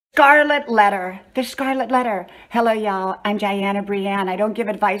Scarlet letter, the scarlet letter. Hello, y'all. I'm Dianna Brianne. I don't give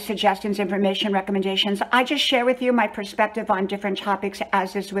advice, suggestions, information, recommendations. I just share with you my perspective on different topics,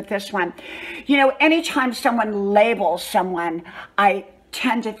 as is with this one. You know, anytime someone labels someone, I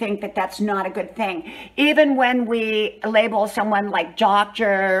tend to think that that's not a good thing. Even when we label someone like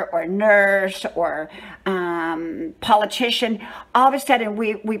doctor or nurse or politician, all of a sudden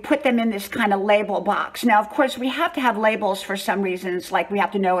we put them in this kind of label box. Now, of course, we have to have labels for some reasons, like we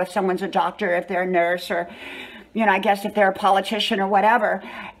have to know if someone's a doctor, if they're a nurse, or you know, I guess if they're a politician or whatever.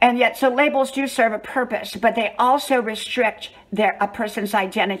 And yet, so labels do serve a purpose, but they also restrict a person's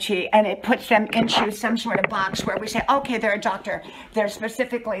identity, and it puts them into some sort of box where we say, okay, they're a doctor, they're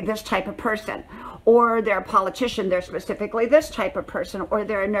specifically this type of person, or they're a politician, they're specifically this type of person, or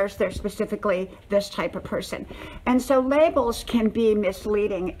they're a nurse, they're specifically this type of person. And so labels can be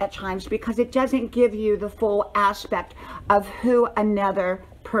misleading at times because it doesn't give you the full aspect of who another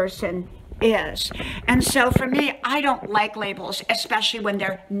person is. And so for me, I don't like labels, especially when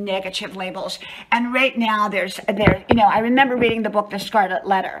they're negative labels. And right now you know, I remember reading the book, The Scarlet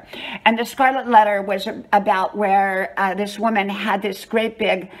Letter. And The Scarlet Letter was about where this woman had this great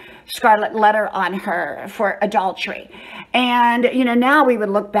big scarlet letter on her for adultery. And, you know, now we would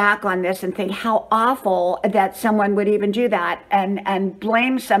look back on this and think how awful that someone would even do that and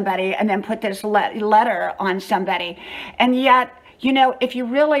blame somebody and then put this letter on somebody. And yet, you know, if you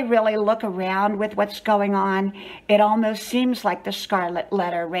really, really look around with what's going on, it almost seems like the scarlet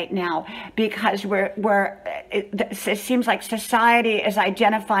letter right now, because it seems like society is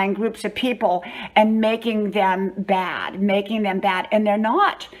identifying groups of people and making them bad, and they're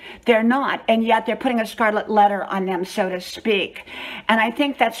not, and yet they're putting a scarlet letter on them, so to speak. And I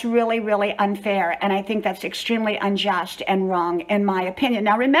think that's really, really unfair, and I think that's extremely unjust and wrong, in my opinion.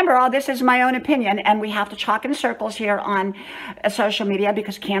 Now, remember, all this is my own opinion, and we have to talk in circles here on social media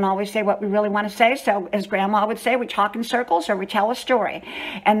because can't always say what we really want to say. So as grandma would say, we talk in circles or we tell a story,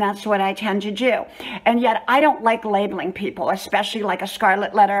 and that's what I tend to do. And yet I don't like labeling people, especially like a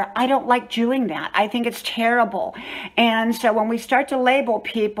scarlet letter. I don't like doing that. I think it's terrible. And so when we start to label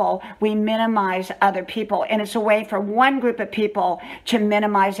people, we minimize other people, and it's a way for one group of people to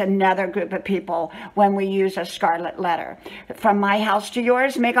minimize another group of people when we use a scarlet letter. From my house to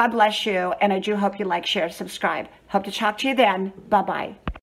yours, may God bless you, and I do hope you like, share, subscribe. Hope to talk to you then. Bye-bye.